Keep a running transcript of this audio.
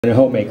and a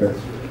homemaker.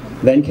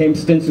 Then came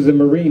stints as a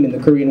Marine in the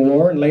Korean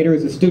War, and later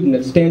as a student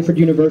at Stanford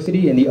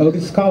University and the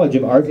Otis College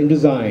of Art and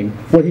Design,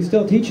 where he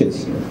still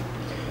teaches.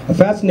 A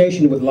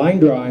fascination with line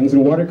drawings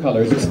and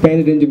watercolors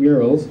expanded into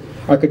murals,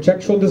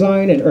 architectural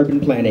design, and urban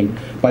planning.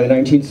 By the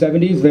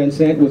 1970s, Van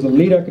Sant was a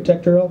lead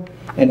architectural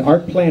and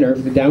art planner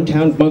for the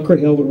downtown Bunker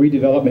Hill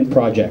redevelopment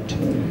project.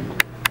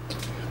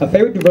 A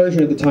favorite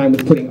diversion at the time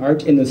was putting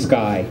art in the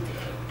sky.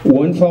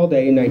 One fall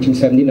day in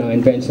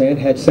 1979, Van Sant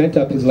had sent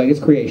up his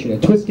latest creation, a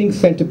twisting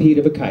centipede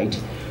of a kite,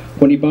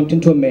 when he bumped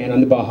into a man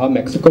on the Baja,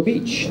 Mexico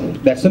beach.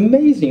 "That's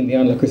amazing," the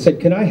onlooker said.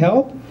 "Can I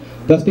help?"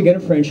 Thus began a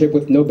friendship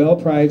with Nobel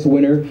Prize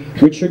winner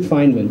Richard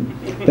Feynman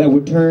that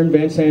would turn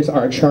Van Sant's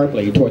art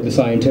sharply toward the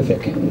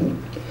scientific.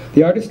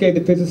 The artist gave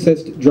the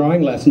physicist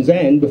drawing lessons,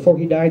 and before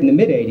he died in the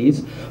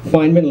mid-80s,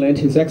 Feynman lent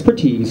his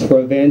expertise for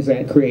a Van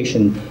Sant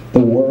creation, the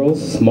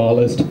world's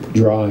smallest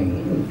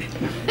drawing.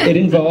 It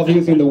involved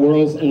using the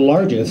world's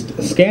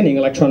largest scanning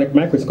electronic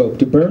microscope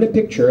to burn a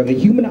picture of the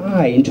human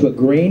eye into a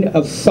grain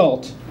of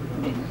salt.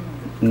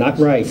 Not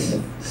rice,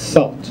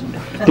 salt.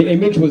 The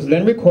image was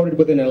then recorded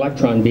with an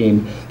electron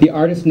beam. The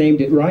artist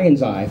named it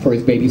Ryan's Eye for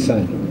his baby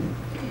son.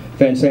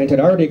 Van Sant had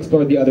already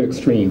explored the other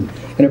extreme.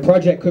 In a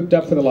project cooked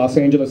up for the Los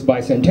Angeles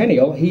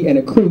bicentennial, he and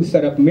a crew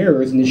set up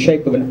mirrors in the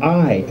shape of an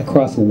eye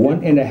across a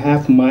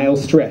 1.5-mile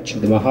stretch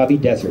of the Mojave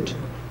Desert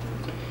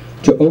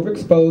to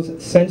overexpose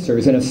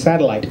sensors in a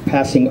satellite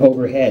passing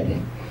overhead.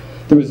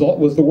 The result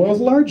was the world's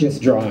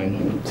largest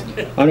drawing.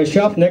 On a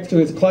shelf next to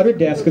his cluttered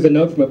desk is a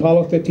note from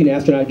Apollo 15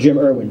 astronaut Jim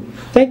Irwin.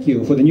 "Thank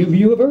you for the new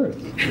view of Earth."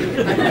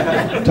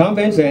 Tom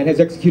Van Sant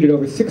has executed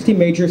over 60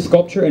 major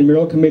sculpture and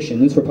mural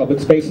commissions for public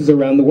spaces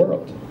around the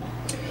world.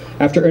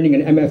 After earning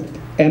an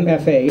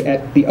MFA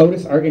at the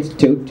Otis Art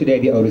Institute, today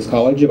the Otis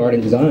College of Art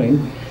and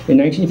Design, in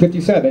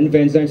 1957,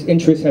 Van Sant's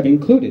interests have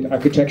included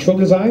architectural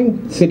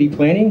design, city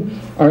planning,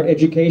 art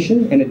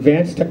education, and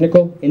advanced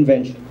technical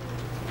invention.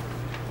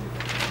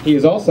 He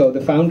is also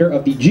the founder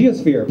of the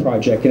Geosphere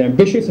Project, an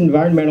ambitious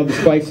environmental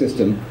display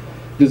system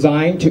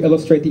designed to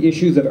illustrate the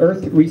issues of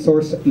Earth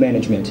resource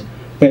management.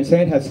 Van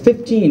Sant has had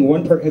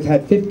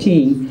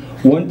 15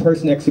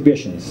 one-person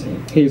exhibitions.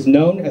 He is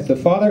known as the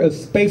father of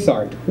space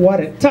art, what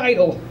a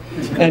title,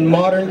 and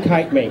modern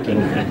kite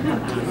making.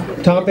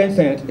 Tom Van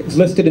Sant is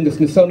listed in the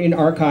Smithsonian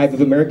Archive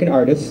of American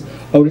Artists,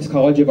 Otis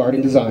College of Art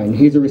and Design.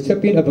 He is a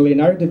recipient of the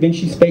Leonardo da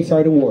Vinci Space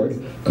Art Award,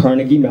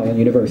 Carnegie Mellon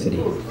University.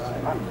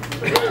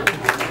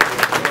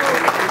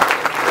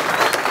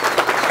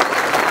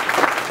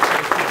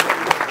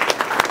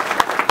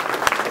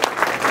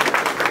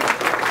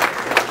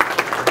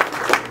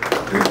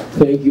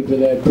 Thank you for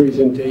that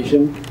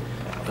presentation.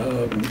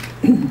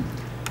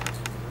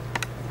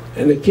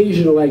 An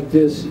occasion like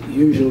this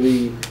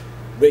usually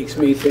makes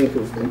me think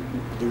of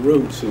the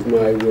roots of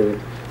my work.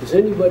 Does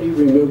anybody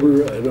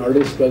remember an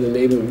artist by the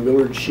name of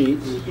Millard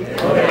Sheets?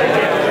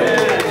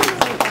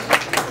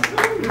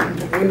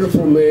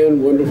 Wonderful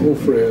man, wonderful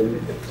friend.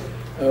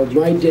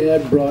 My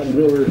dad brought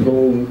Millard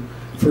home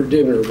for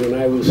dinner when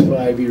I was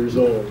 5 years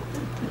old.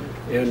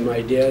 And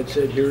my dad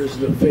said, "Here's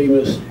the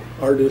famous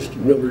artist,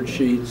 Millard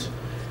Sheets."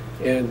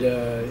 And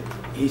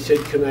he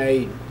said, "Can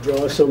I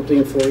draw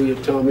something for you,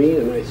 Tommy?"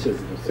 And I said,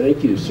 "Well,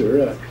 thank you,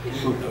 sir."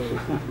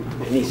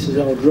 And he says,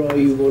 "I'll draw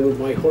you one of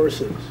my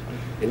horses."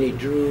 And he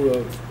drew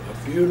a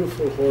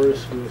beautiful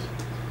horse with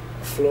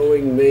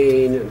flowing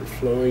mane and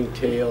flowing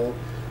tail.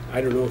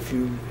 I don't know if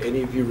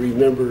any of you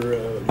remember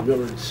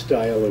Millard's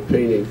style of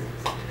painting.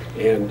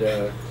 And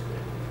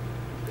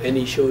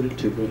he showed it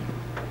to me.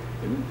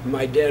 And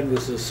my dad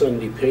was a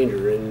Sunday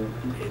painter, and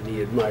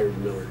he admired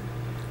Millard.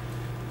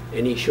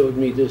 And he showed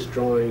me this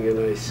drawing, and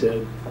I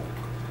said,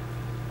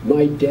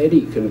 "My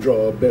daddy can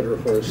draw a better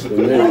horse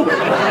than that."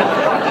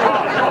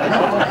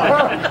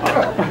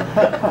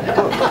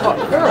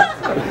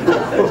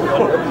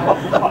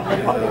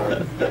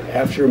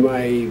 After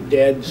my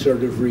dad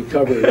sort of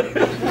recovered,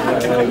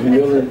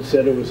 Millard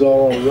said it was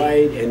all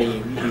right, and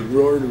he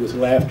roared with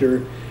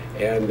laughter,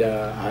 and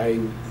I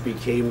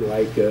became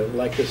like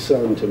a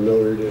son to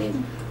Millard.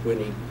 And when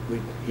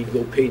he'd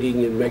go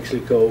painting in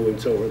Mexico and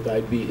so forth,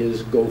 I'd be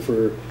his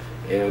gopher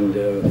and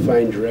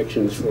find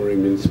directions for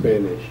him in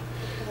Spanish.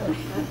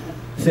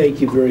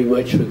 Thank you very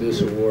much for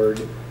this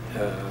award.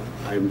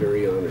 I'm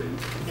very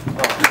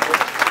honored.